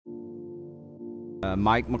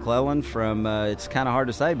Mike McClellan from, it's kind of hard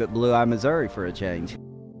to say, but Blue Eye, Missouri for a change.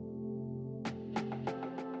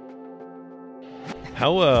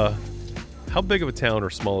 How big of a town or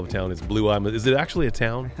small of a town is Blue Eye? Is it actually a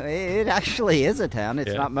town? It actually is a town.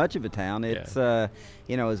 It's Yeah. not much of a town. It's,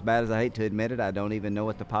 as bad as I hate to admit it, I don't even know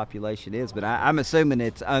what the population is, but I'm assuming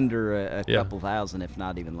it's under a couple thousand, if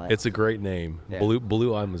not even less. It's a great name. Yeah.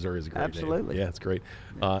 Blue Eye, Missouri is a great Absolutely. name. Yeah, it's great.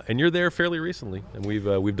 And you're there fairly recently, and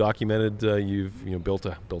we've documented you've built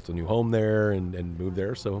a new home there and moved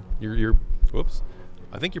there. So you're whoops.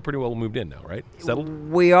 I think you're pretty well moved in now, right?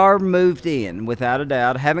 Settled? We are moved in, without a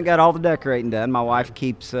doubt. Haven't got all the decorating done. My wife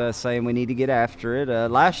keeps saying we need to get after it.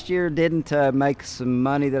 Last year didn't make some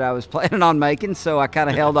money that I was planning on making, so I kind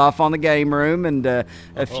of held off on the game room and a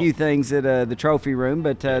few things at the trophy room.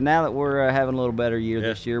 But now that we're having a little better year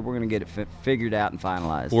this year, we're going to get it figured out and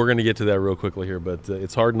finalized. We're going to get to that real quickly here, but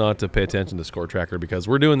it's hard not to pay attention to Score Tracker because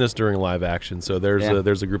we're doing this during live action. So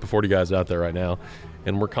there's a group of 40 guys out there right now,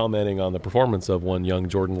 and we're commenting on the performance of one young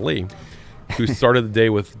Jordan Lee, who started the day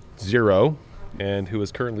with 0 and who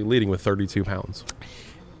is currently leading with 32 pounds.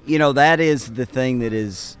 That is the thing that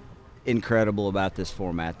is incredible about this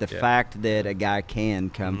format. The fact that a guy can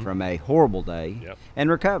come from a horrible day and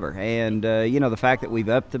recover. And, the fact that we've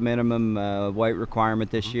upped the minimum weight requirement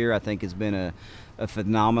this year, I think has been a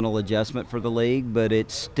phenomenal adjustment for the league. But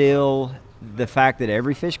it's still the fact that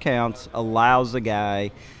every fish counts allows a guy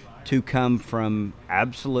to come from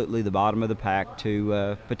absolutely the bottom of the pack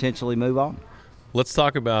to potentially move on. Let's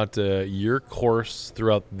talk about your course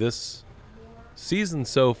throughout this season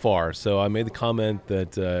so far. So I made the comment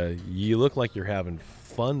that you look like you're having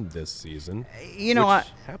fun this season. Which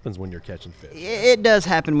happens when you're catching fish. It does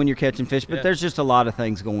happen when you're catching fish, but there's just a lot of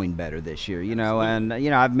things going better this year, and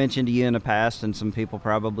I've mentioned to you in the past, and some people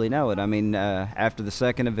probably know it. I mean, after the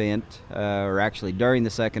second event, or actually during the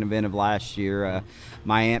second event of last year,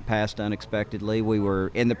 my aunt passed unexpectedly. We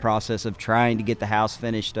were in the process of trying to get the house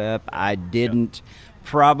finished up. I didn't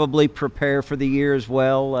probably prepare for the year as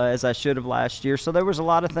well as I should have last year. So there was a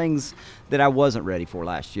lot of things that I wasn't ready for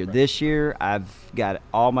last year. Right. This year, I've got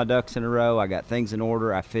all my ducks in a row. I got things in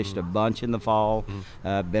order. I fished a bunch in the fall.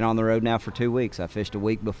 Been on the road now for 2 weeks. I fished a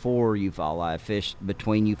week before Eufaula. I fished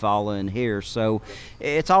between Eufaula and here. So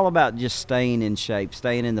it's all about just staying in shape,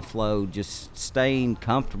 staying in the flow, just staying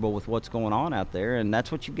comfortable with what's going on out there. And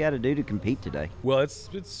that's what you've got to do to compete today. Well,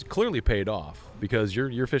 it's clearly paid off because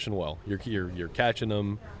you're fishing well. You're catching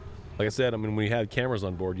them. Like I said, when we had cameras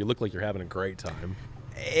on board, you look like you're having a great time.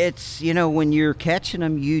 It's, when you're catching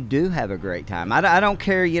them, you do have a great time. I don't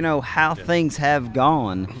care, how things have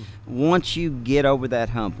gone. Once you get over that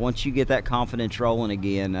hump, once you get that confidence rolling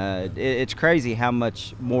again, it's crazy how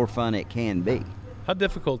much more fun it can be. How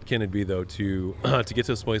difficult can it be, though, to get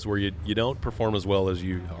to this place where you don't perform as well as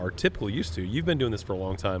you are typically used to? You've been doing this for a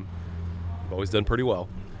long time. You've always done pretty well.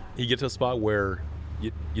 You get to a spot where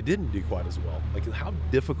you didn't do quite as well. Like, how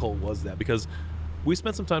difficult was that? Because we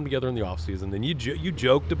spent some time together in the off season, and you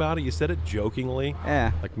joked about it. You said it jokingly.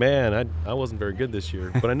 Yeah. Like, man, I wasn't very good this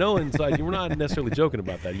year. But I know inside you were not necessarily joking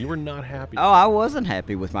about that. You were not happy. Oh, I wasn't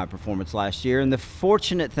happy with my performance last year. And the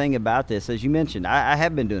fortunate thing about this, as you mentioned, I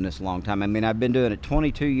have been doing this a long time. I've been doing it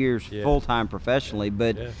 22 years full-time professionally.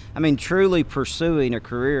 But, truly pursuing a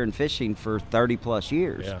career in fishing for 30-plus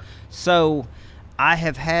years. Yeah. So I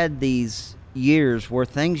have had these years where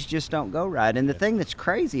things just don't go right. And the thing that's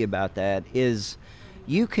crazy about that is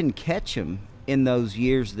you can catch them in those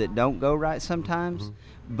years that don't go right sometimes,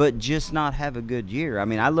 but just not have a good year.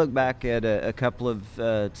 I look back at a couple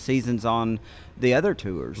of seasons on the other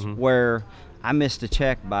tours where I missed a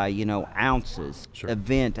check by, ounces,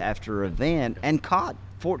 event after event, and caught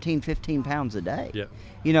 14, 15 pounds a day. Yeah.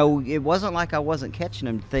 It wasn't like I wasn't catching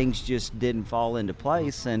them. Things just didn't fall into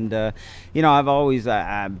place. And, I've always,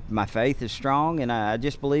 my faith is strong, and I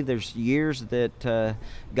just believe there's years that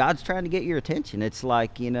God's trying to get your attention. It's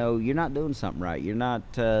like, you're not doing something right. You're not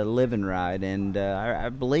living right. And I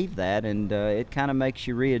believe that, and it kind of makes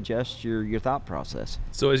you readjust your thought process.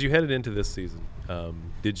 So as you headed into this season,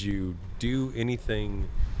 did you do anything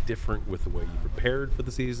different with the way you prepared for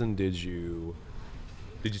the season? Did you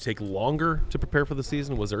take longer to prepare for the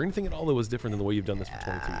season? Was there anything at all that was different than the way you've done this for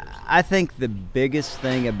 22 years? I think the biggest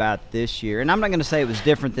thing about this year, and I'm not going to say it was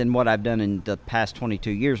different than what I've done in the past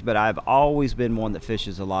 22 years, but I've always been one that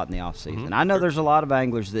fishes a lot in the off-season. I know there's a lot of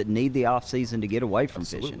anglers that need the off-season to get away from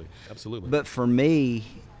fishing. Absolutely. But for me,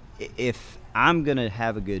 if I'm going to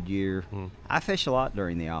have a good year, I fish a lot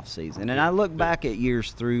during the off-season. And I look back at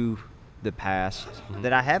years through the past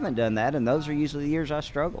that I haven't done that, and those are usually the years I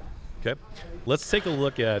struggle. Okay. Let's take a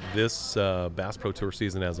look at this Bass Pro Tour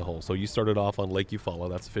season as a whole. So you started off on Lake Eufaula.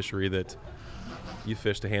 That's a fishery that You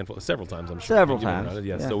fished a handful, several times, I'm sure. Several You know, times,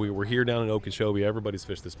 Yeah. yeah. So we're here down in Okeechobee. Everybody's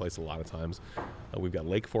fished this place a lot of times. We've got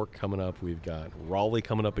Lake Fork coming up. We've got Raleigh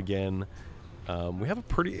coming up again. We have a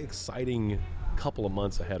pretty exciting couple of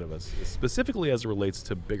months ahead of us, specifically as it relates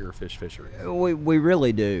to bigger fish fishery. We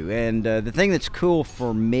really do. And the thing that's cool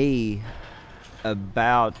for me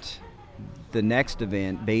about the next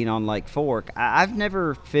event being on Lake Fork, I've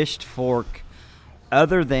never fished Fork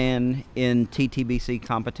other than in TTBC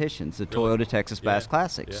competitions, the Toyota Texas Bass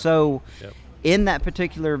Classic. Yeah. So Yep. in that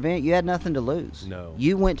particular event, you had nothing to lose. No.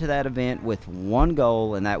 You went to that event with one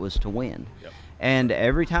goal, and that was to win. Yep. And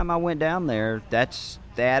every time I went down there, that's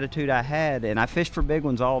the attitude I had, and I fished for big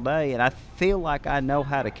ones all day, and I feel like I know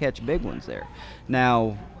how to catch big ones there.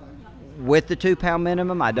 Now, with the 2 pound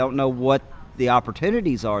minimum, I don't know what the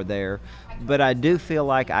opportunities are there, but I do feel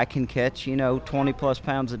like I can catch, 20 plus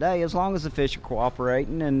pounds a day as long as the fish are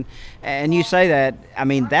cooperating. And you say that, I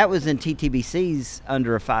mean, that was in TTBC's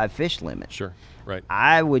under a 5 fish limit. Sure. Right.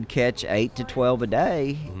 I would catch 8 to 12 a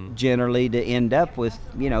day generally to end up with,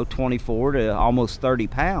 24 to almost 30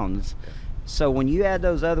 pounds. So when you add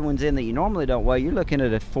those other ones in that you normally don't weigh, you're looking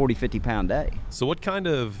at a 40, 50 pound day. So what kind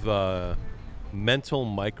of mental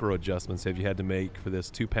micro adjustments have you had to make for this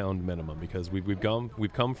 2 pound minimum? Because we've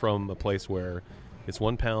come from a place where it's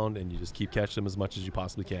 1 pound and you just keep catching them as much as you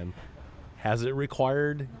possibly can. Has it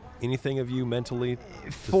required anything of you mentally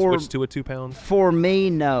to switch to a 2 pound? For me,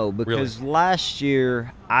 no, because Really? last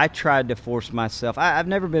year I tried to force myself. I've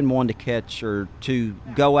never been one to catch or to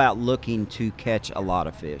go out looking to catch a lot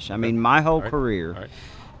of fish. I mean, my whole All right. career. All right.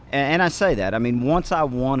 And I say that. I mean, once I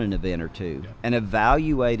won an event or two and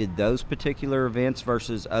evaluated those particular events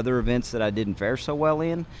versus other events that I didn't fare so well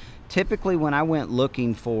in, typically when I went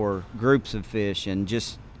looking for groups of fish and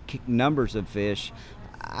just numbers of fish,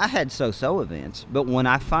 I had so-so events. But when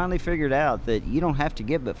I finally figured out that you don't have to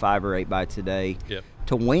get but 5 or 8 bites a day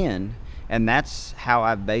to win, and that's how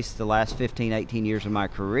I've based the last 15, 18 years of my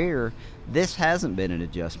career, this hasn't been an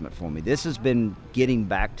adjustment for me. This has been getting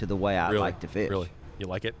back to the way I like to fish. Really? You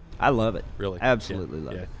like it? I love it. Really? Absolutely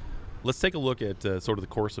love it. Let's take a look at sort of the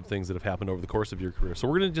course of things that have happened over the course of your career. So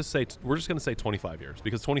we're going to say 25 years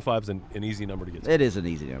because 25 is an easy number to get to. It is an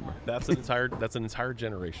easy number. That's an entire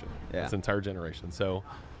generation. Yeah. That's an entire generation. So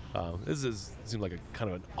this seems like a kind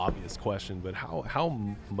of an obvious question, but how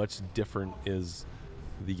much different is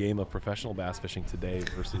the game of professional bass fishing today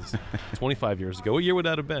versus 25 years ago? What year would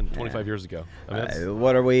that have been? 25 years ago. I mean,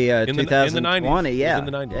 What are we? in 2020? the 90s. Yeah. In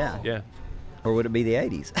the 90s. Yeah. Or would it be the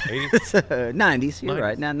 80s? 80s? 90s, you're 90s.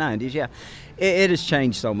 right. Now 90s, yeah. It has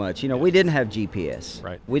changed so much. We didn't have GPS.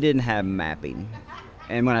 Right. We didn't have mapping.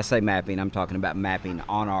 And when I say mapping, I'm talking about mapping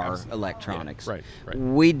on our electronics. Yeah, right.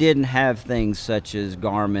 We didn't have things such as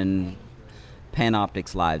Garmin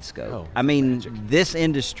Panoptix Live Scope. Oh, I mean, magic. this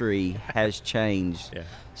industry has changed Yeah.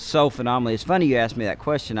 so phenomenally. It's funny you asked me that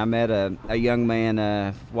question. I met a young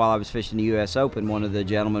man while I was fishing the U.S. Open. One of the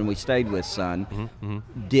gentlemen we stayed with, son,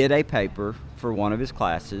 did a paper for one of his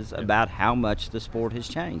classes about how much the sport has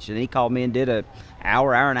changed. And he called me and did a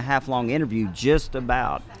hour and a half long interview just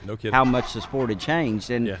about No kidding. how much the sport had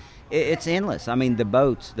changed. And Yeah. it's endless. I mean, the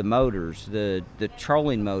boats, the motors, the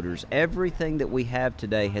trolling motors, everything that we have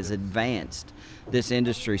today has advanced this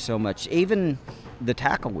industry so much. Even the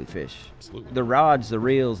tackle we fish, Absolutely. the rods, the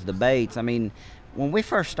reels, the baits. I mean, when we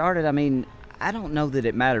first started, I don't know that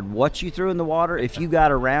it mattered what you threw in the water. If you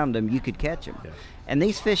got around them, you could catch them. Yeah. And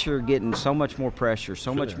these fish are getting so much more pressure,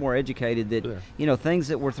 so much more educated that, things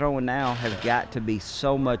that we're throwing now have got to be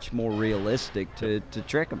so much more realistic to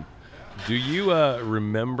trick them. Do you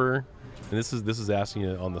remember? And this is asking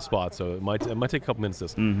you on the spot, so it might take a couple minutes.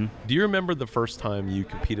 Do you remember the first time you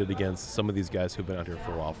competed against some of these guys who've been out here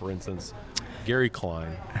for a while? For instance, Gary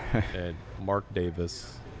Klein and Mark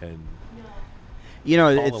Davis and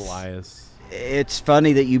Paul Elias. It's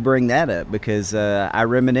funny that you bring that up because I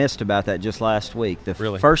reminisced about that just last week. The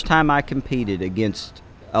Really? first time I competed against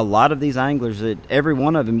a lot of these anglers, that every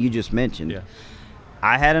one of them you just mentioned. Yeah.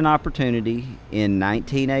 I had an opportunity in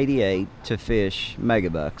 1988 to fish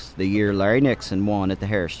megabucks, the year Larry Nixon won at the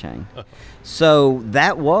Harris Chain. So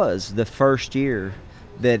that was the first year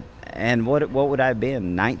that, and what would I have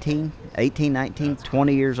been, 19, 18, 19,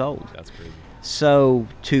 20 years old. That's crazy. So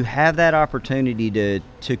to have that opportunity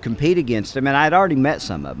to compete against them, and I'd already met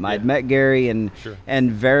some of them. I'd met Gary and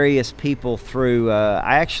various people through,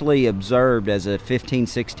 I actually observed as a 15,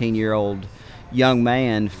 16-year-old young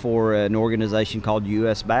man for an organization called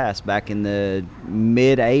U.S. Bass back in the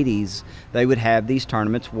mid-'80s. They would have these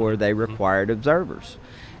tournaments where they required observers.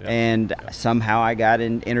 And somehow I got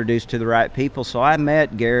introduced to the right people. So I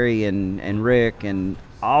met Gary and Rick and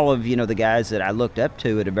all of the guys that I looked up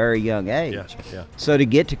to at a very young age. Yeah. So to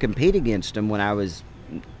get to compete against them when I was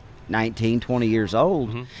 19, 20 years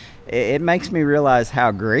old, it makes me realize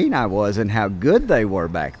how green I was and how good they were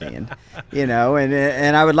back then. And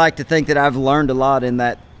I would like to think that I've learned a lot in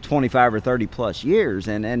that 25 or 30 plus years,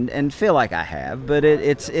 and feel like I have. But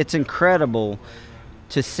it's incredible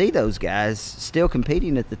to see those guys still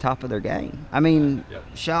competing at the top of their game. I mean,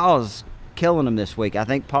 Shaw's killing them this week. I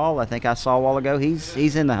think Paul, I saw a while ago,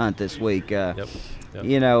 he's in the hunt this week. It's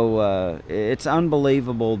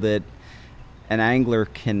unbelievable that an angler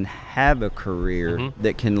can have a career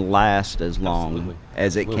that can last as long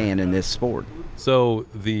as it can in this sport. So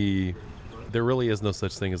there really is no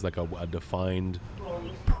such thing as like a defined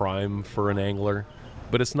prime for an angler,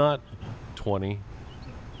 but it's not 20,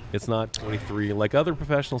 it's not 23 like other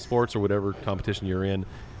professional sports or whatever competition you're in.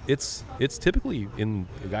 It's typically in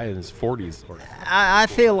a guy in his 40s. I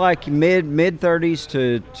feel like mid 30s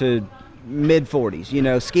to mid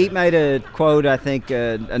 40s. Skeet made a quote, I think,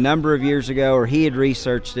 a number of years ago, or he had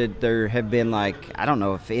researched it. There have been, like, I don't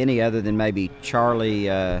know if any other than maybe Charlie.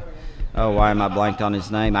 Why am I blanked on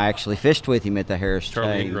his name? I actually fished with him at the Harris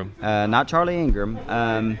Charlie Chain. Ingram. Not Charlie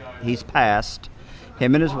Ingram. He's passed.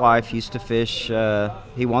 Him and his wife used to fish.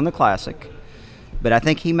 He won the Classic, but I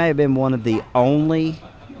think he may have been one of the only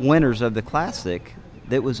winners of the Classic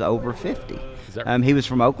that was over 50. Is that right? He was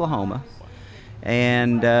from Oklahoma.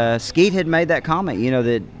 And Skeet had made that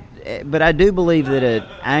comment, but I do believe that at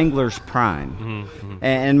angler's prime,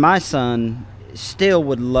 and my son still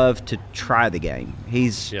would love to try the game.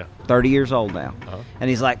 He's 30 years old now, and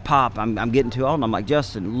he's like, Pop, I'm getting too old. And I'm like,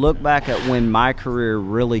 Justin, look back at when my career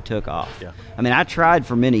really took off. Yeah. I mean, I tried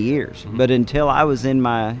for many years, but until I was in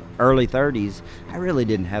my early 30s, I really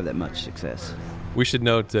didn't have that much success. We should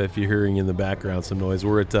note, if you're hearing in the background some noise,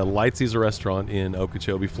 we're at Lightsea's restaurant in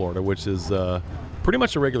Okeechobee, Florida, which is pretty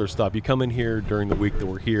much a regular stop. You come in here during the week that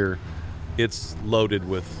we're here, it's loaded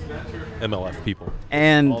with MLF people.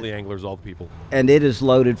 And all the anglers, all the people. And it is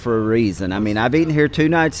loaded for a reason. I mean, I've eaten here 2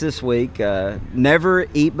 nights this week. Never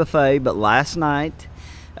eat buffet, but last night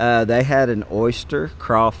they had an oyster,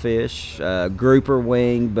 crawfish, grouper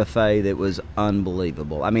wing buffet that was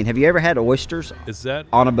unbelievable. I mean, have you ever had oysters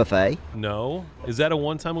on a buffet? No. Is that a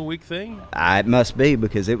one-time-a-week thing? It must be,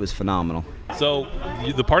 because it was phenomenal. So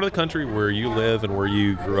the part of the country where you live and where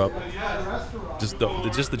you grew up, just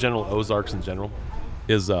the general Ozarks in general,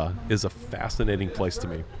 is a fascinating place to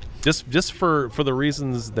me. Just for the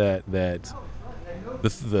reasons that the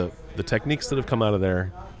techniques that have come out of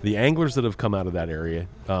there, the anglers that have come out of that area,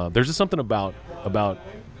 there's just something about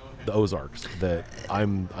the Ozarks that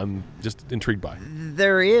I'm just intrigued by.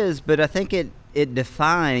 There is, but I think it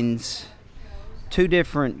defines 2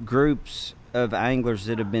 different groups of anglers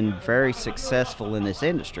that have been very successful in this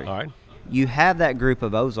industry. All right. You have that group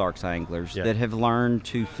of Ozarks anglers that have learned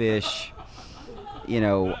to fish,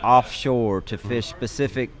 offshore, to fish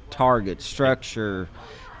specific targets, structure,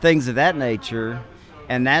 things of that nature.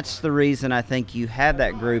 And that's the reason I think you have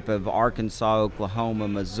that group of Arkansas, Oklahoma,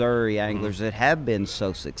 Missouri anglers that have been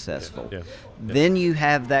so successful. Yeah. Then you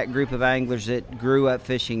have that group of anglers that grew up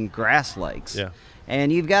fishing grass lakes. Yeah.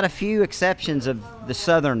 And you've got a few exceptions of the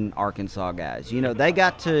southern Arkansas guys. They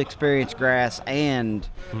got to experience grass and,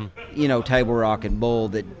 Table Rock and Bull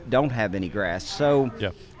that don't have any grass. So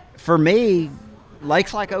for me,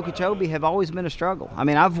 lakes like Okeechobee have always been a struggle. I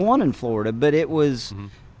mean, I've won in Florida, but it was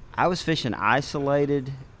I was fishing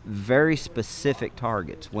isolated, very specific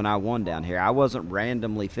targets when I won down here. I wasn't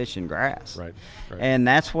randomly fishing grass. Right. And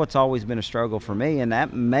that's what's always been a struggle for me, and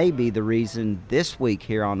that may be the reason this week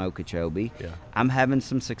here on Okeechobee I'm having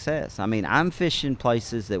some success. I mean, I'm fishing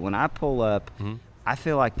places that when I pull up, I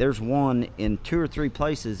feel like there's one in 2 or 3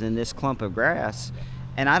 places in this clump of grass,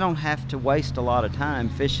 and I don't have to waste a lot of time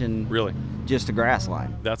fishing just a grass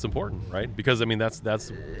line. That's important, right? Because, I mean, that's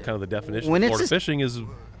kind of the definition when of Florida fishing is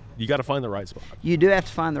you got to find the right spot. You do have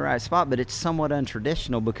to find the right spot, but it's somewhat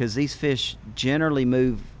untraditional because these fish generally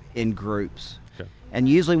move in groups. Okay. And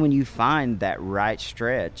usually when you find that right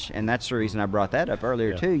stretch, and that's the reason I brought that up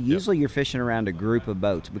earlier too, usually you're fishing around a group of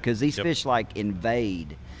boats because these fish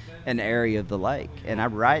invade an area of the lake. And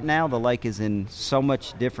right now the lake is in so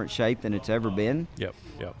much different shape than it's ever been. Yep.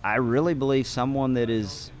 I really believe someone that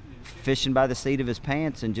is fishing by the seat of his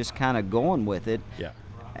pants and just kind of going with it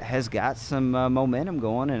has got some momentum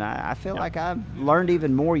going, and I feel like I've learned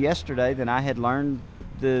even more yesterday than I had learned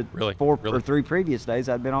the 4 or 3 previous days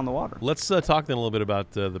I'd been on the water. Let's talk then a little bit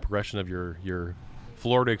about the progression of your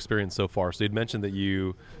Florida experience so far. So you'd mentioned that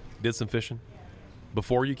you did some fishing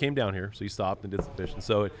before you came down here, so you stopped and did some fishing.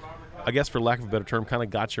 So I guess, for lack of a better term, kind of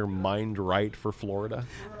got your mind right for Florida?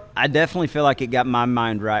 I definitely feel like it got my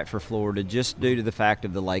mind right for Florida just due to the fact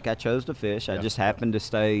of the lake I chose to fish. I just happened to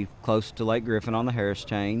stay close to Lake Griffin on the Harris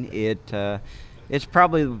Chain. It's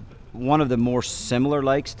probably one of the more similar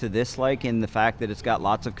lakes to this lake in the fact that it's got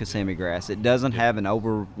lots of Kissimmee grass. It doesn't have an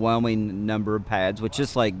overwhelming number of pads, which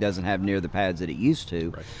this lake doesn't have near the pads that it used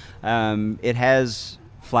to. Right. It has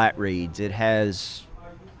flat reeds. It has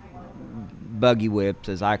buggy whips,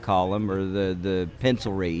 as I call them, or the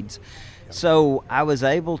pencil reeds. So I was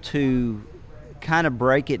able to kind of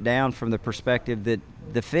break it down from the perspective that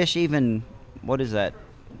the fish, even,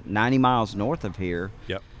 90 miles north of here,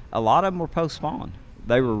 a lot of them were post-spawn.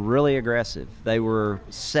 They were really aggressive. They were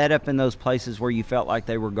set up in those places where you felt like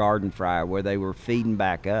they were garden fry, where they were feeding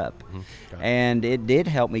back up. And it did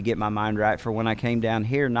help me get my mind right for when I came down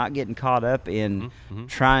here, not getting caught up in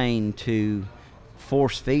trying to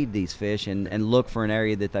force feed these fish and look for an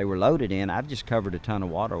area that they were loaded in. I've just covered a ton of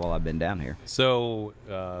water while I've been down here. So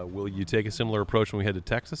will you take a similar approach when we head to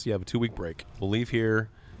Texas? You have a 2-week break. We'll leave here,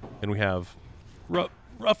 and we have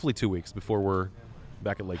roughly 2 weeks before we're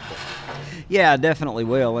back at Lake Fork. Yeah, I definitely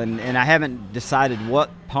will. And I haven't decided what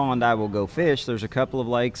pond I will go fish. There's a couple of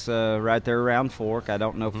lakes right there around Fork. I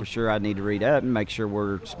don't know for sure. I need to read up and make sure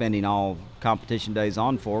we're spending all competition days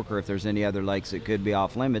on Fork, or if there's any other lakes that could be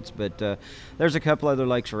off limits. But there's a couple other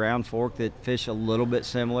lakes around Fork that fish a little bit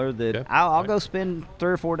similar that I'll go spend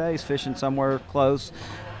 3 or 4 days fishing somewhere close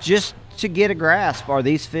just to get a grasp. Are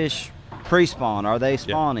these fish pre-spawn? Are they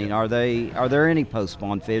spawning? Are there any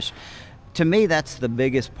post-spawn fish? To me, that's the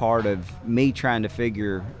biggest part of me trying to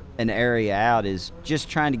figure an area out, is just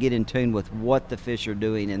trying to get in tune with what the fish are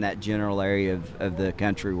doing in that general area of the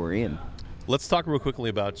country we're in. Let's talk real quickly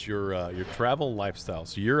about your travel lifestyle.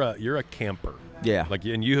 So you're a camper. Yeah.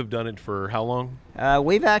 And you have done it for how long?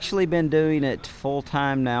 We've actually been doing it full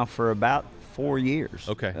time now for about 4 years.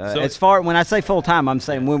 Okay. So when I say full time, I'm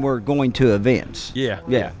saying when we're going to events. Yeah.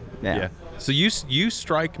 So you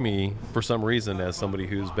strike me for some reason as somebody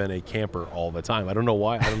who's been a camper all the time. I don't know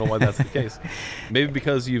why. I don't know why that's the case. Maybe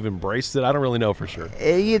because you've embraced it. I don't really know for sure.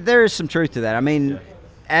 There is some truth to that. I mean,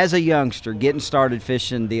 as a youngster, getting started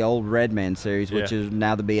fishing the old Redman series, which is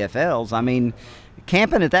now the BFLs, I mean,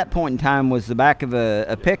 camping at that point in time was the back of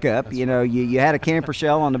a pickup. That's you had a camper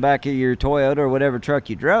shell on the back of your Toyota or whatever truck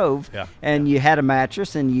you drove, and you had a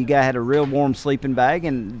mattress, and you had a real warm sleeping bag,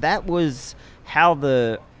 and that was how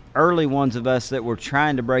the early ones of us that were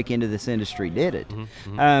trying to break into this industry did it.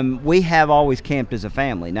 We have always camped as a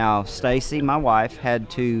family. Now, Stacy, my wife, had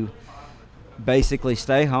to basically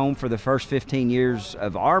stay home for the first 15 years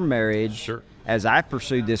of our marriage as I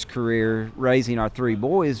pursued this career raising our 3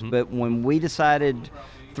 boys. But when we decided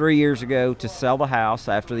 3 years ago to sell the house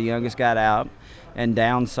after the youngest got out and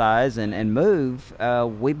downsize and move,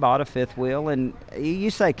 we bought a fifth wheel. And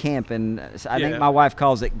you say camping, I think my wife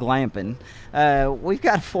calls it glamping. We've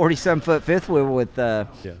got a 40-some foot fifth wheel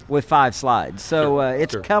with 5 slides. So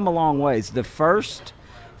it's come a long ways. The first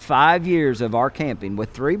 5 years of our camping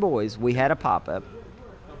with 3 boys, we had a pop-up.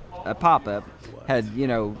 Had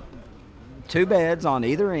 2 beds on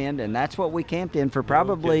either end, and that's what we camped in for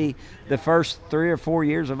probably the first 3 or 4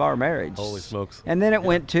 years of our marriage. Holy smokes. And then it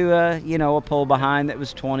went to a pull behind that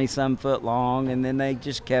was 20-some foot long, and then they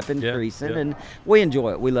just kept increasing, and we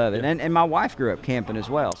enjoy it. We love it. And my wife grew up camping as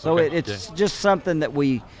well. So it's just something that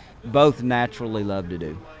we both naturally love to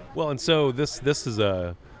do. Well, and so this is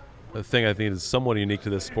a thing I think is somewhat unique to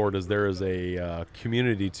this sport, is there is a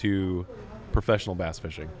community to professional bass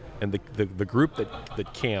fishing. And the group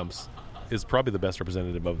that camps is probably the best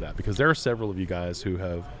representative of that, because there are several of you guys who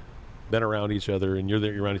have been around each other, and you're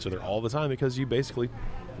around each other all the time because you basically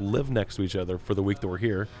live next to each other for the week that we're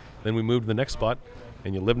here. Then we moved to the next spot,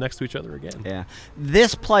 and you live next to each other again. Yeah.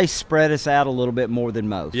 This place spread us out a little bit more than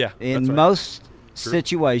most. Yeah. In most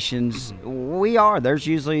situations, there's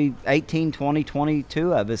usually 18, 20,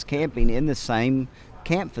 22 of us camping in the same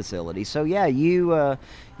camp facility. So you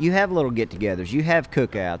have little get-togethers, you have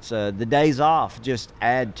cookouts. The days off just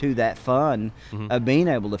add to that fun of being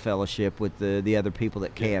able to fellowship with the other people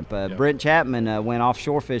that camp. Brent Chapman went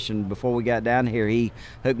offshore fishing before we got down here. He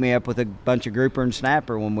hooked me up with a bunch of grouper and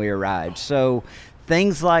snapper when we arrived. So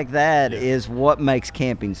things like that is what makes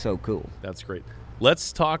camping so cool. That's great.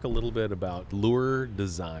 Let's talk a little bit about lure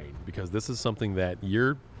design, because this is something that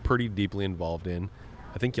you're pretty deeply involved in.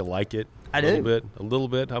 I think you like it. A little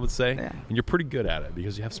bit, I would say. Yeah. And you're pretty good at it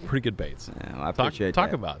because you have some pretty good baits. Yeah, well, I appreciate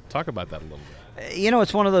that. Talk about that a little bit.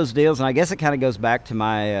 It's one of those deals, and I guess it kind of goes back to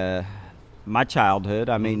my childhood.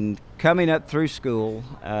 I mean, coming up through school,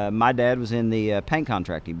 my dad was in the paint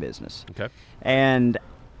contracting business. Okay. And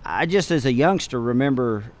I just, as a youngster,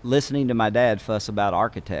 remember listening to my dad fuss about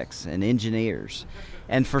architects and engineers.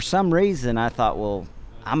 And for some reason, I thought, well,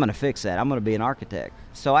 I'm going to fix that. I'm going to be an architect.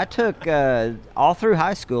 So I took, all through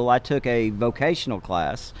high school, I took a vocational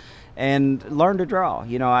class and learned to draw.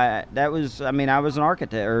 I was an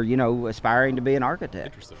architect, or, aspiring to be an architect.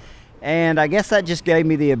 Interesting. And I guess that just gave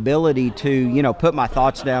me the ability to, put my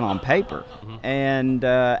thoughts down on paper. And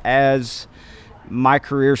as my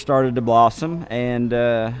career started to blossom, and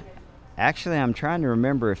actually I'm trying to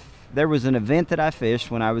remember if there was an event that I fished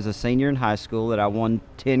when I was a senior in high school that I won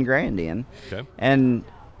 $10,000 in. Okay. And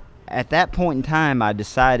at that point in time, I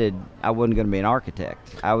decided I wasn't going to be an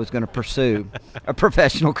architect. I was going to pursue a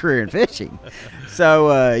professional career in fishing.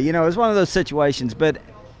 So, it was one of those situations. But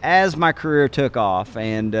as my career took off,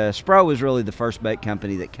 and Spro was really the first bait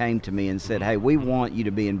company that came to me and said, hey, we want you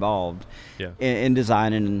to be involved in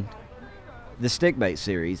designing the stick bait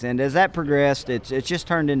series. And as that progressed, it's just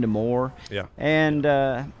turned into more. Yeah. And,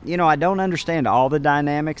 I don't understand all the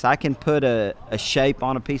dynamics. I can put a shape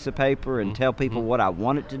on a piece of paper and tell people what I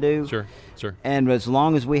want it to do. Sure. And as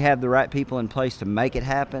long as we have the right people in place to make it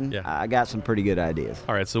happen, I got some pretty good ideas.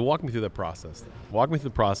 All right, so walk me through that process. Walk me through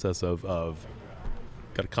the process of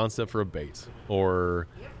got a concept for a bait, or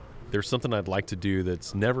there's something I'd like to do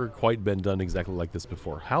that's never quite been done exactly like this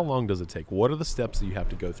before. How long does it take? What are the steps that you have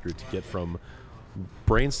to go through to get from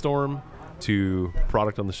brainstorm to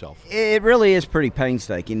product on the shelf? It really is pretty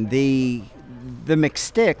painstaking. The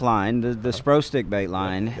McStick line, the Spro stick bait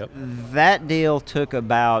line, that deal took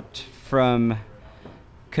about from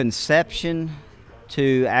conception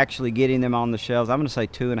to actually getting them on the shelves, I'm going to say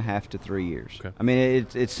 2.5 to 3 years. Okay. I mean,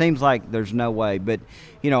 it seems like there's no way, but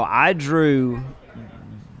I drew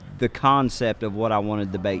the concept of what I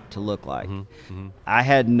wanted the bait to look like. I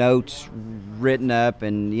had notes written up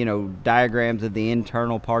and diagrams of the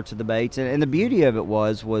internal parts of the baits, and the beauty of it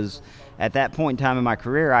was at that point in time in my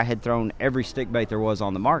career, I had thrown every stick bait there was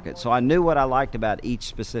on the market, so I knew what I liked about each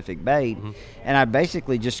specific bait, and I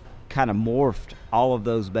basically just kind of morphed all of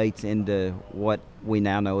those baits into what we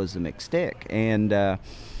now know as the McStick. And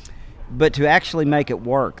but to actually make it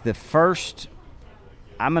work, the first,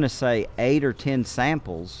 I'm going to say 8 or 10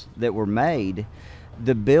 samples that were made,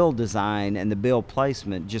 the bill design and the bill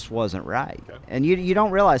placement just wasn't right. Okay. And you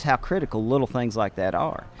don't realize how critical little things like that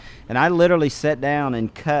are. And I literally sat down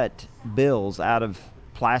and cut bills out of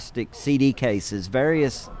plastic CD cases,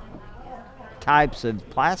 various types of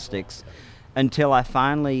plastics, until I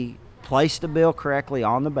finally placed the bill correctly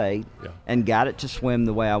on the bait and got it to swim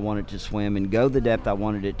the way I wanted it to swim and go the depth I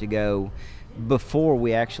wanted it to go before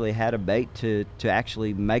we actually had a bait to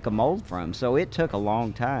actually make a mold from. So it took a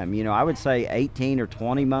long time. I would say 18 or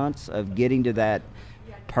 20 months of getting to that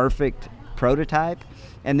perfect prototype.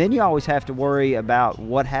 And then you always have to worry about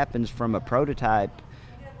what happens from a prototype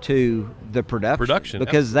to the production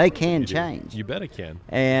because they can change. You bet it can.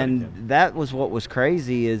 And that was what was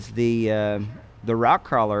crazy is the rock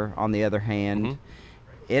crawler, on the other hand,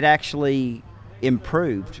 it actually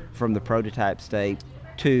improved from the prototype state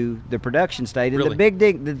to the production state. And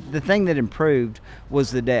the thing that improved was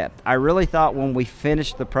the depth. I really thought when we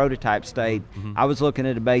finished the prototype state, I was looking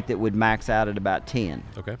at a bait that would max out at about 10.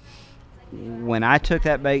 Okay. When I took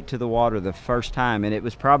that bait to the water the first time, and it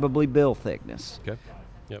was probably bill thickness,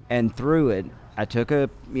 and threw it, I took a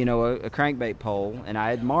crankbait pole, and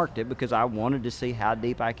I had marked it because I wanted to see how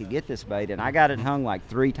deep I could get this bait, and I got it hung like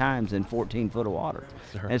 3 times in 14 foot of water.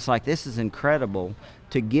 And it's like, this is incredible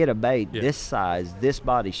to get a bait this size, this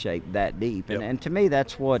body shape, that deep. And to me,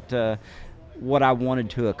 that's what I wanted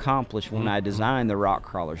to accomplish when I designed the Rock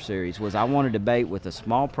Crawler series, was I wanted a bait with a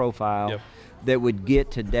small profile that would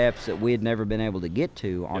get to depths that we had never been able to get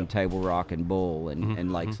to on Table Rock and Bull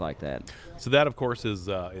and lakes like that. So that, of course, is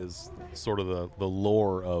sort of the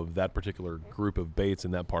lore of that particular group of baits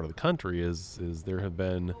in that part of the country. Is there have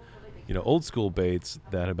been, old school baits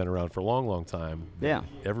that have been around for a long, long time. Yeah.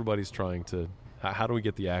 Everybody's trying to. How do we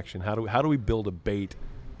get the action? How do we build a bait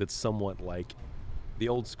that's somewhat like the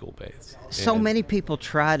old school baits? So many people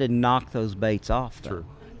try to knock those baits off, though. True.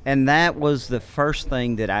 And that was the first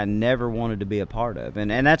thing that I never wanted to be a part of.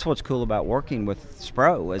 And that's what's cool about working with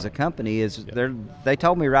Spro as a company is they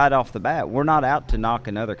told me right off the bat, we're not out to knock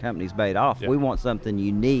another company's bait off. We want something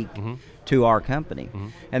unique to our company.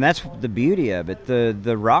 And that's the beauty of it.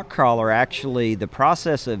 The rock crawler, actually, the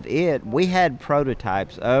process of it, we had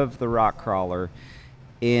prototypes of the rock crawler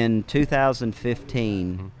in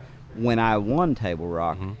 2015 when I won Table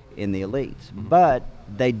Rock in the Elites. But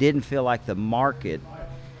they didn't feel like the market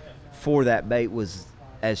for that bait was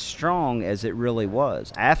as strong as it really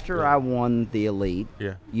was. After I won the Elite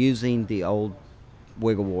using the old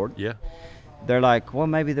Wiggle Ward, they're like, well,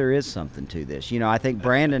 maybe there is something to this. I think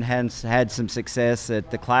Brandon has had some success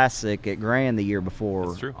at the Classic at Grand the year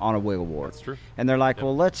before on a wiggle board. That's true. And they're like,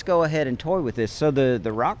 well, let's go ahead and toy with this. So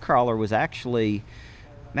the rock crawler was actually,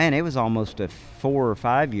 man, it was almost a 4 or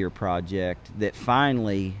 5 year project that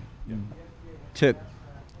finally took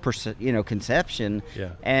conception,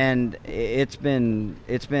 and it's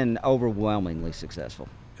been overwhelmingly successful.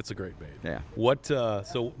 It's a great bait. Yeah. What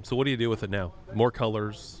so what do you do with it now? More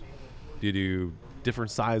colors? Do you do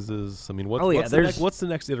different sizes? I mean, what's the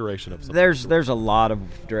next iteration of something? There's a lot of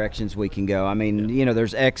directions we can go. I mean,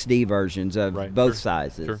 there's XD versions of both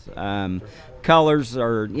sizes. Sure. Colors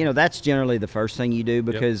are, that's generally the first thing you do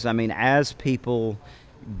because I mean, as people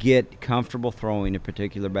get comfortable throwing a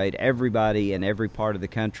particular bait, everybody in every part of the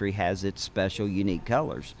country has its special unique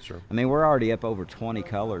colors. Sure. I mean, we're already up over 20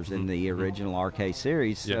 colors in the original RK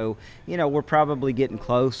series, so we're probably getting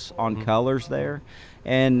close on colors there.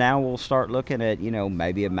 And now we'll start looking at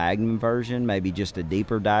maybe a Magnum version, maybe just a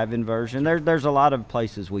deeper diving version. There's a lot of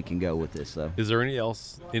places we can go with this, though. Is there anything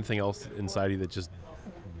else inside you that just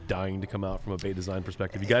dying to come out from a bait design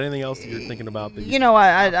perspective? You got anything else that you're thinking about? That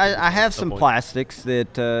I have some plastics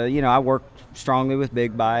that I work strongly with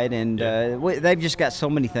Big Bite, and they've just got so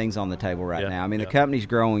many things on the table right now. I mean, the company's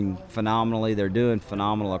growing phenomenally. They're doing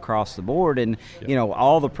phenomenal across the board, and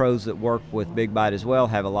all the pros that work with Big Bite as well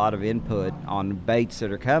have a lot of input on baits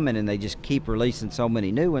that are coming, and they just keep releasing so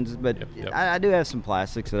many new ones. But I do have some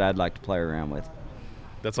plastics that I'd like to play around with.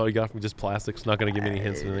 That's all you got from just plastics? Not going to give me any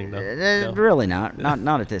hints or anything? No? Really not.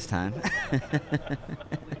 Not at this time.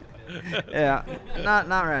 Yeah, not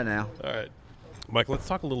right now. All right. Mike, let's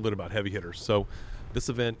talk a little bit about heavy hitters. So this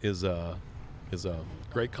event is a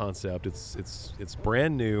great concept. It's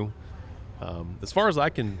brand new. As far as I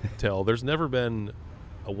can tell, there's never been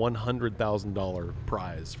a $100,000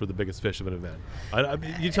 prize for the biggest fish of an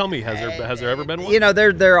event. You tell me, has there ever been one?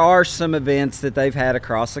 There are some events that they've had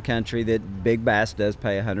across the country that Big Bass does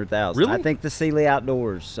pay $100,000. Really? I think the Sealy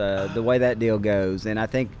Outdoors, the way that deal goes, and I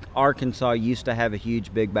think Arkansas used to have a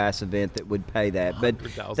huge Big Bass event that would pay that. But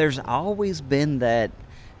there's always been that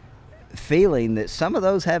feeling that some of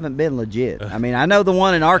those haven't been legit. I mean, I know the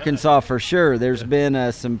one in Arkansas for sure. There's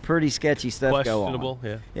been some pretty sketchy stuff go on.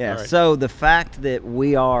 Questionable, Yeah. Right. So the fact that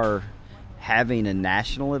we are having a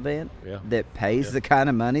national event that pays the kind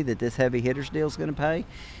of money that this heavy hitters deal is going to pay,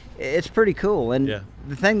 it's pretty cool. And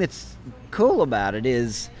the thing that's cool about it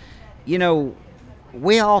is,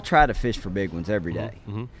 we all try to fish for big ones every day.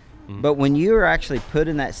 But when you're actually put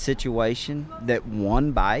in that situation that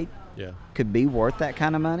one bite could be worth that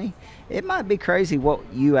kind of money, it might be crazy what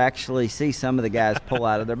you actually see some of the guys pull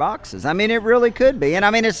out of their boxes. I mean, it really could be. And I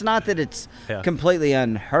mean, it's not that it's completely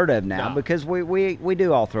unheard of now because we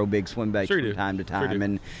do all throw big swim baits from time to time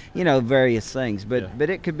and, various things. But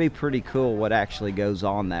it could be pretty cool what actually goes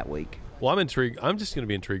on that week. Well, I'm intrigued. I'm just going to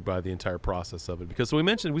be intrigued by the entire process of it because we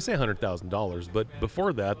say $100,000, but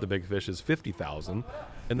before that, the big fish is $50,000,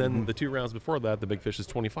 and then the 2 rounds before that, the big fish is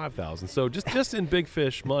 $25,000. So just in big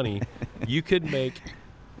fish money, you could make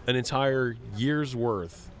an entire year's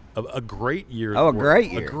worth of a great year's worth.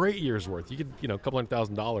 A great year's worth. You could, a couple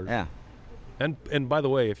 $100,000. Yeah. And by the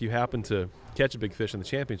way, if you happen to catch a big fish in the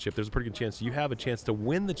championship, there's a pretty good chance you have a chance to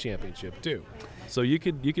win the championship too. So you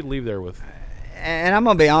could leave there with. And I'm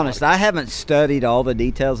going to be honest, I haven't studied all the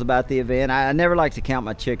details about the event. I never like to count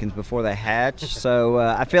my chickens before they hatch, so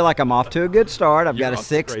I feel like I'm off to a good start. I've got a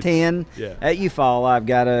 6'10" at Eufaula. I've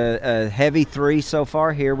got a heavy 3 so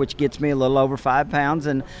far here, which gets me a little over 5 pounds.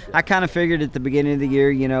 And I kind of figured at the beginning of the year,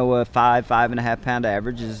 a 5.5 pound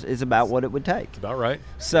average is about what it would take. It's about right.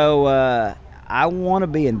 So I want to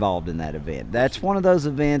be involved in that event. That's one of those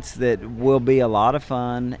events that will be a lot of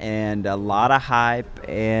fun and a lot of hype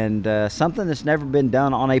and something that's never been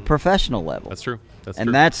done on a professional level. That's true.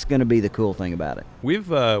 That's going to be the cool thing about it.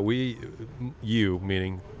 You,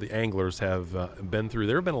 meaning the anglers, have been through.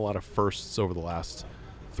 There have been a lot of firsts over the last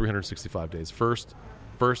 365 days. First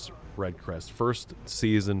Red Crest, first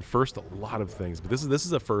season, first a lot of things. But this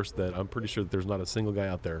is a first that I'm pretty sure that there's not a single guy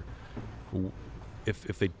out there who.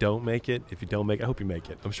 If they don't make it, I hope you make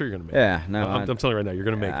it. I'm sure you're going to make it. Yeah, no. I'm telling you right now, you're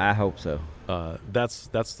going to make it. I hope so. That's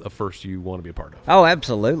a first you want to be a part of. Oh,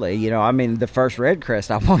 absolutely. The first Red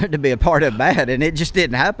Crest I wanted to be a part of bad, and it just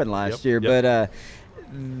didn't happen last year. Yep. But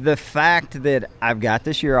the fact that I've got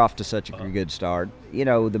this year off to such a good start,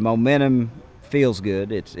 the momentum feels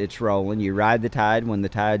good. It's rolling. You ride the tide when the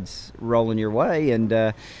tide's rolling your way, and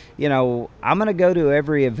I'm going to go to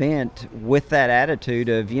every event with that attitude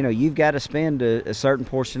of you've got to spend a certain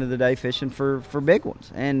portion of the day fishing for big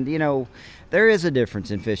ones, and there is a difference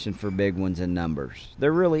in fishing for big ones in numbers.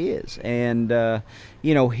 There really is, and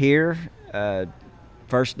here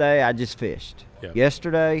First day, I just fished. Yeah.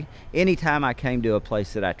 Yesterday, anytime I came to a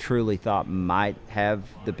place that I truly thought might have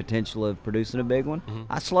the potential of producing a big one,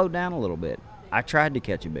 I slowed down a little bit. I tried to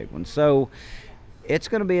catch a big one. So it's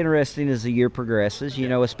going to be interesting as the year progresses, you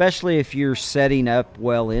know, especially if you're setting up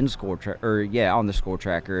well in on the score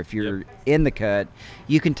tracker. If you're in the cut,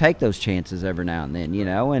 you can take those chances every now and then, you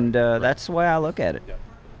know, and that's the way I look at it. Yeah.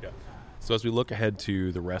 So as we look ahead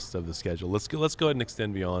to the rest of the schedule, let's go ahead and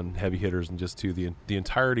extend beyond heavy hitters and just to the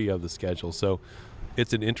entirety of the schedule. So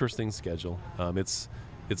it's an interesting schedule. It's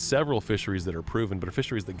several fisheries that are proven, but are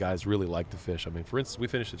fisheries that guys really like to fish. I mean, for instance, we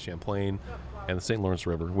finished at Champlain and the St. Lawrence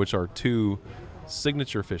River, which are two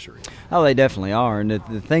signature fisheries. Oh, they definitely are. And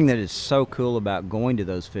the thing that is so cool about going to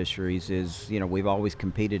those fisheries is, you know, we've always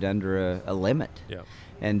competed under a limit. Yeah.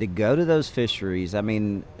 And to go to those fisheries, I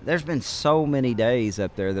mean, there's been so many days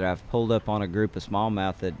up there that I've pulled up on a group of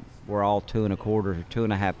smallmouth that were all 2 1/4 or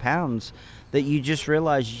 2.5 pounds that you just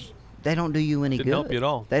realize they don't do you any good. Didn't help you at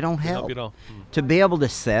all. They don't Didn't help. help you at all. To be able to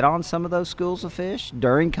set on some of those schools of fish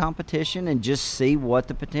during competition and just see what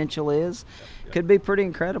the potential is could be pretty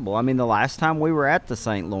incredible. I mean, the last time we were at the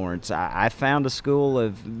St. Lawrence, I found biggest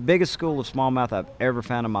school of smallmouth I've ever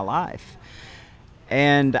found in my life.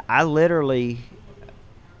 And I literally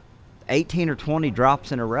 18 or 20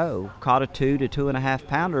 drops in a row, caught a 2 to 2.5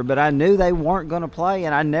 pounder, but I knew they weren't going to play,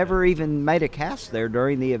 and I never even made a cast there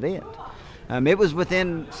during the event. It was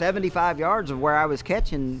within 75 yards of where I was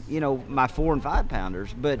catching, you know, my 4 and 5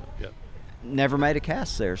 pounders, but never made a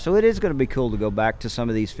cast there. So it is going to be cool to go back to some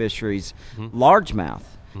of these fisheries. Largemouth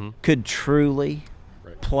could truly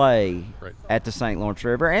play at the St. Lawrence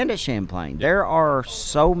River and at Champlain. There are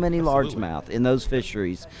so many largemouth in those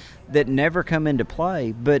fisheries that never come into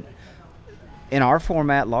play, but in our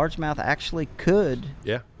format, largemouth actually could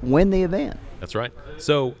win the event. That's right.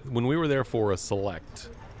 So when we were there for a select,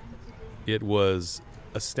 it was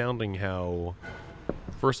astounding how,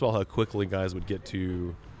 first of all, how quickly guys would get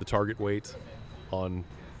to the target weight on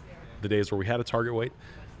the days where we had a target weight.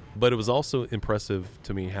 But it was also impressive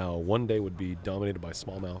to me how one day would be dominated by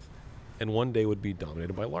smallmouth and one day would be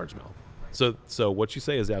dominated by largemouth. So what you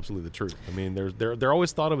say is absolutely the truth. I mean, they're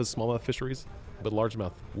always thought of as smallmouth fisheries, but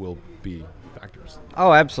largemouth will be factors.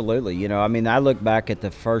 Oh, absolutely. You know, I mean, I look back at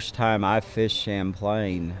the first time I fished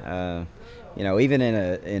Champlain. You know, even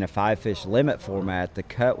in a 5-fish limit format, the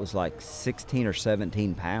cut was like 16 or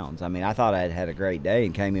 17 pounds. I mean, I thought I'd had a great day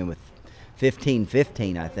and came in with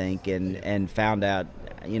 15, I think, and found out,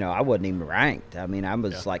 you know, I wasn't even ranked. I mean, I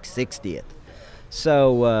was like 60th.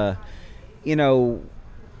 So, you know,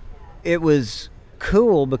 it was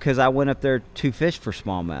cool because I went up there to fish for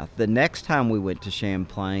smallmouth. The next time we went to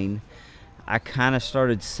Champlain, I kind of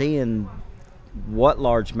started seeing what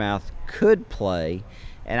largemouth could play,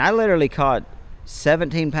 and I literally caught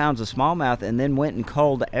 17 pounds of smallmouth and then went and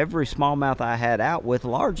culled every smallmouth I had out with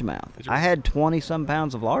largemouth. I had 20-some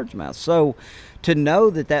pounds of largemouth. So to know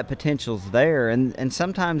that potential's there, and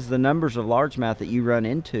sometimes the numbers of largemouth that you run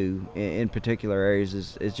into in particular areas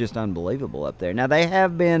is just unbelievable up there. Now, they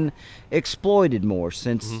have been exploited more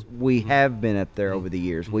since we have been up there over the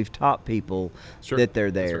years. We've taught people that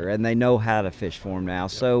they're there, and they know how to fish for them now.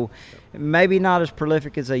 So maybe not as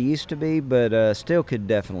prolific as they used to be, but still could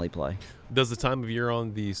definitely play. Does the time of year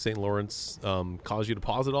on the St. Lawrence cause you to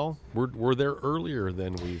pause at all? We're there earlier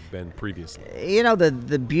than we've been previously. You know,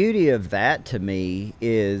 the beauty of that to me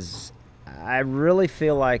is I really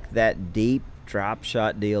feel like that deep drop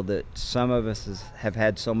shot deal that some of us have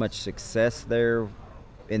had so much success there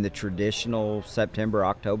in the traditional September,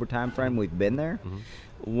 October time frame we've been there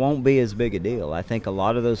won't be as big a deal. I think a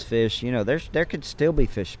lot of those fish, you know, there could still be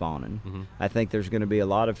fish spawning. I think there's going to be a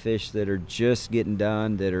lot of fish that are just getting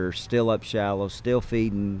done, that are still up shallow, still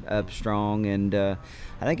feeding up strong, and I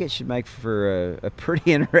think it should make for a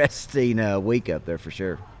pretty interesting week up there for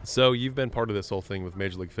sure. So you've been part of this whole thing with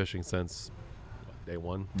Major League Fishing since day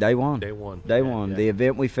one? Day one. Yeah. The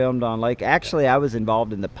event we filmed on lake. Actually, I was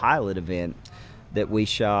involved in the pilot event that we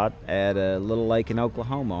shot at a little lake in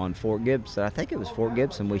Oklahoma on Fort Gibson. I think it was Fort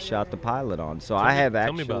Gibson we shot the pilot on. So I have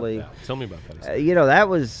actually... Tell me about that. You know, that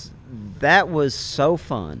was so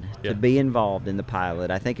fun to be involved in the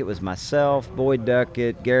pilot. I think it was myself, Boyd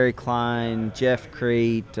Duckett, Gary Klein, Jeff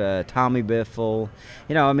Crete, Tommy Biffle.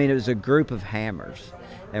 You know, I mean, it was a group of hammers.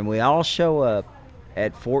 And we all show up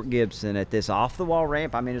at Fort Gibson at this off-the-wall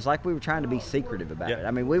ramp. I mean, it's like we were trying to be secretive about it.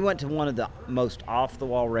 I mean, we went to one of the most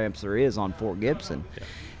off-the-wall ramps there is on Fort Gibson.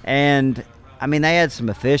 And, I mean, they had some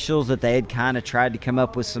officials that they had kind of tried to come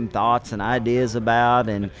up with some thoughts and ideas about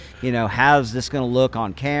and, you know, how's this going to look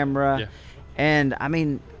on camera? And, I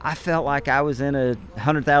mean, I felt like I was in a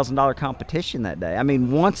 $100,000 competition that day. I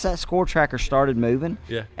mean, once that score tracker started moving,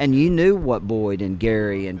 Yeah. and you knew what Boyd and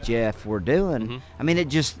Gary and Jeff were doing, Mhm. I mean,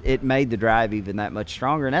 it made the drive even that much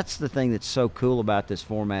stronger. And that's the thing that's so cool about this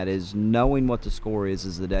format is knowing what the score is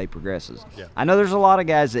as the day progresses. Yeah. I know there's a lot of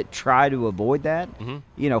guys that try to avoid that. Mhm.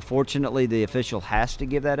 You know, fortunately, the official has to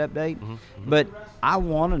give that update. But I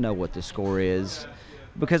want to know what the score is,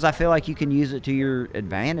 because I feel like you can use it to your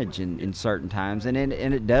advantage in certain times, and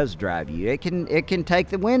it does drive you. It can take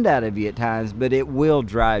the wind out of you at times, but it will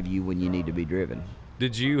drive you when you need to be driven.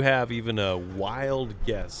 Did you have even a wild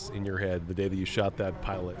guess in your head the day that you shot that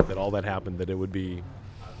pilot that all that happened, that it would be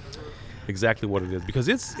exactly what it is? Because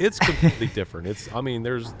it's completely different.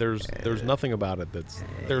 There's nothing about it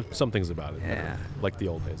there's some things about it that are like the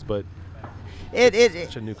old days, but it's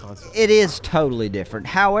such a new concept. It is totally different.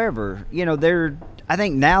 However, you know, I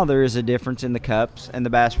think now there is a difference in the Cups and the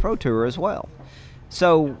Bass Pro Tour as well.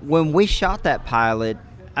 So when we shot that pilot,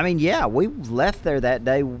 I mean, yeah, we left there that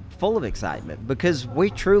day full of excitement because we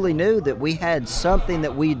truly knew that we had something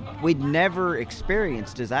that we'd never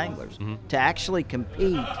experienced as anglers, to actually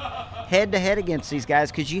compete head-to-head against these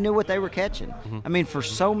guys, because you knew what they were catching. I mean, for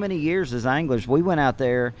so many years as anglers, we went out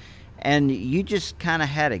there and you just kind of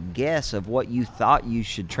had a guess of what you thought you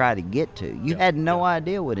should try to get to. You had no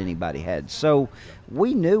idea what anybody had. So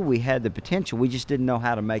we knew we had the potential. We just didn't know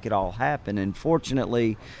how to make it all happen. And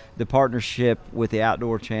fortunately, the partnership with the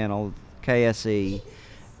Outdoor Channel, KSE,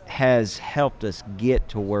 has helped us get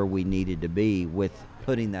to where we needed to be with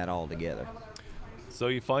putting that all together. So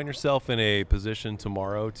you find yourself in a position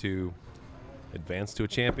tomorrow to advance to a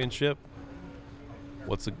championship.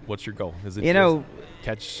 What's your goal? Is it just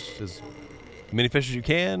catch as many fish as you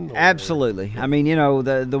can? Or? Absolutely. I mean, you know,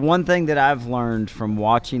 the one thing that I've learned from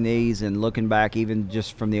watching these and looking back even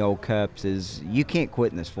just from the old Cups is you can't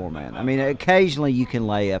quit in this format. I mean, occasionally you can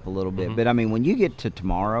lay up a little bit, but I mean, when you get to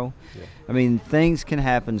tomorrow, I mean, things can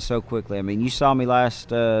happen so quickly. I mean, you saw me last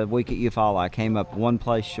week at Eufaula. I came up one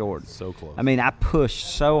place short. So close. I mean, I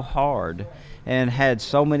pushed so hard and had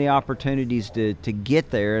so many opportunities to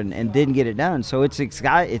get there and didn't get it done. So it's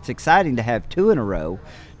exciting to have two in a row,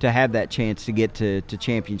 to have that chance to get to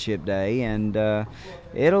championship day, and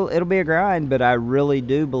it'll be a grind. But I really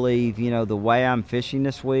do believe, you know, the way I'm fishing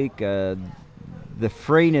this week, the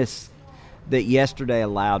freeness that yesterday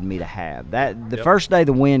allowed me to have. The first day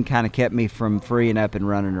the wind kind of kept me from freeing up and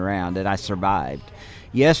running around, and I survived.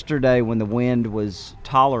 Yesterday, when the wind was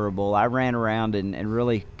tolerable, I ran around and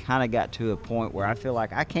really kind of got to a point where I feel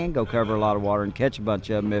like I can go cover a lot of water and catch a bunch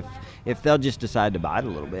of them if they'll just decide to bite a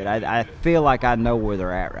little bit. I feel like I know where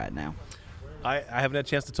they're at right now. I haven't had a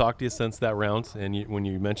chance to talk to you since that round, and when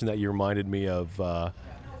you mentioned that, you reminded me of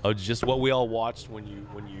just what we all watched when you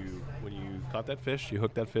caught that fish. You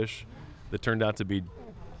hooked that fish that turned out to be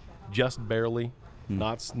just barely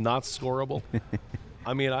not scoreable.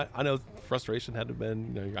 I mean, I know frustration had to have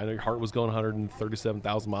been, you know, I know your heart was going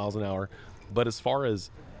 137,000 miles an hour, but as far as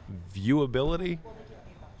viewability,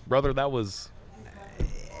 brother, that was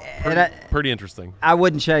pretty interesting. I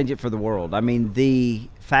wouldn't change it for the world. I mean, the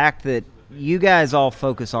fact that you guys all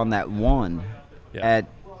focus on that one at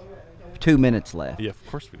 2 minutes left. Yeah, of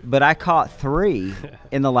course we did. But I caught 3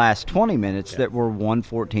 in the last 20 minutes that were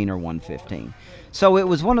 114 or 115. So it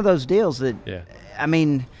was one of those deals that, I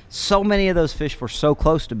mean, so many of those fish were so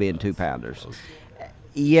close to being 2-pounders.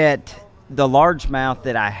 Yet the largemouth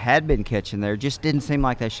that I had been catching there just didn't seem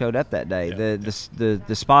like they showed up that day.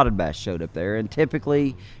 The spotted bass showed up there, and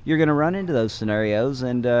typically you're going to run into those scenarios,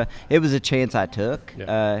 and it was a chance I took.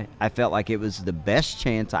 I felt like it was the best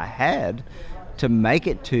chance I had to make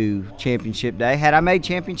it to championship day. Had I made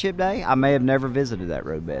championship day, I may have never visited that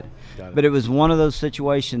roadbed. But it was one of those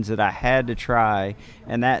situations that I had to try,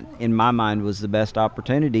 and that, in my mind, was the best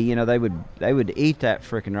opportunity. You know, they would eat that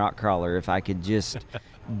frickin' rock crawler if I could just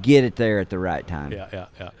get it there at the right time. Yeah.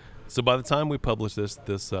 So by the time we publish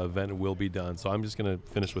this event will be done. So I'm just going to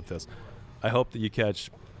finish with this. I hope that you catch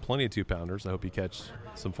plenty of 2-pounders. I hope you catch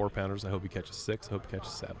some 4-pounders. I hope you catch a 6. I hope you catch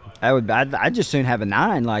a 7. I'd just soon have a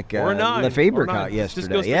 9 like or a 9. Lefebvre caught yesterday.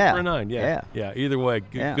 Just go straight for a 9. Yeah. Either way,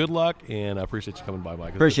 good luck, and I appreciate you coming by,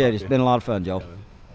 Mike. Appreciate it. It's been a lot of fun, Joel.